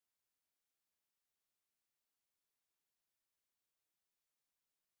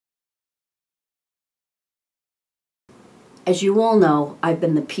As you all know, I've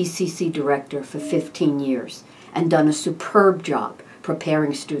been the PCC director for 15 years and done a superb job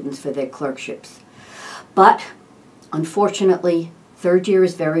preparing students for their clerkships. But, unfortunately, third year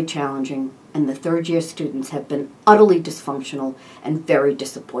is very challenging, and the third year students have been utterly dysfunctional and very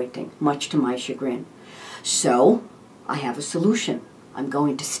disappointing, much to my chagrin. So, I have a solution. I'm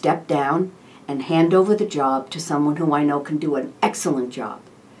going to step down and hand over the job to someone who I know can do an excellent job,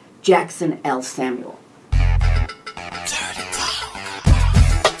 Jackson L. Samuel.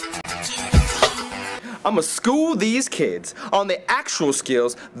 I'm gonna school these kids on the actual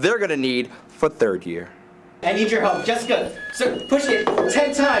skills they're gonna need for third year. I need your help, Jessica. So push it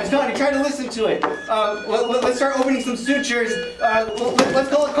 10 times. Go on, and try to listen to it. Let's start opening some sutures. Let's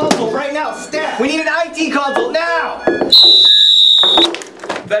call a console right now. Staff. We need an IT console now.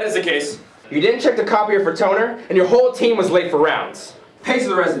 That is the case. You didn't check the copier for toner, and your whole team was late for rounds. Pace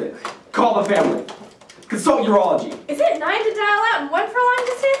the resident. Call the family. Consult urology. Is it 9 to dial out and 1 for long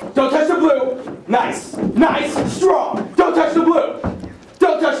distance? Don't touch the blue. Nice. Nice. Strong. Don't touch the blue.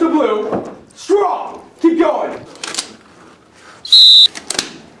 Don't touch the blue. Strong. Keep going.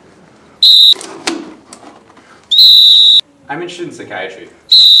 I'm interested in psychiatry.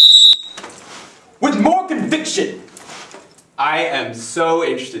 With more conviction. I am so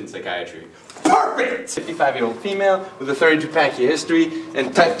interested in psychiatry. Perfect! 55-year-old female with a 32-pack history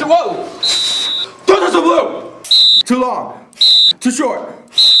and type 2. Whoa! Don't touch the blue! Too long. Too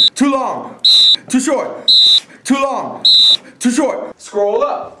short. Too long. Too short. Too long. Too short. Scroll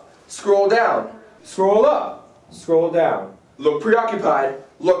up. Scroll down. Scroll up. Scroll down. Look preoccupied.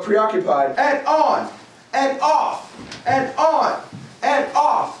 Look preoccupied. And on. And off. And on. And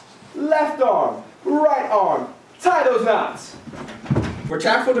off. Left arm. Right arm. Tie those knots. For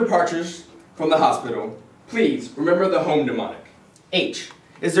tactful departures from the hospital, please remember the home mnemonic. H.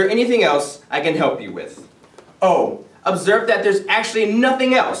 Is there anything else I can help you with? O. Observe that there's actually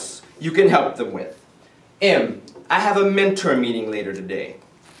nothing else you can help them with. M. I have a mentor meeting later today.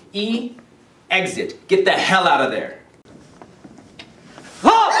 E. Exit. Get the hell out of there.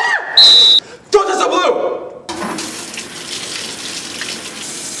 Ah! Don't touch the blue!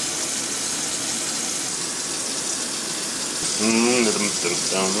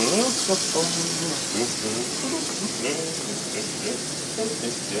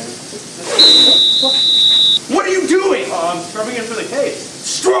 What are you doing? I'm scrubbing it for the case.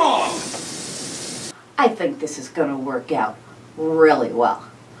 Strong! I think this is going to work out really well.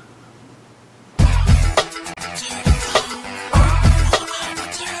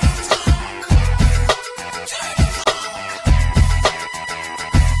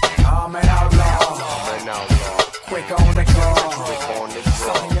 I'm an outlaw. Quick on the draw.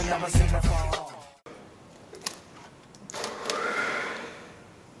 So you never seen the fall.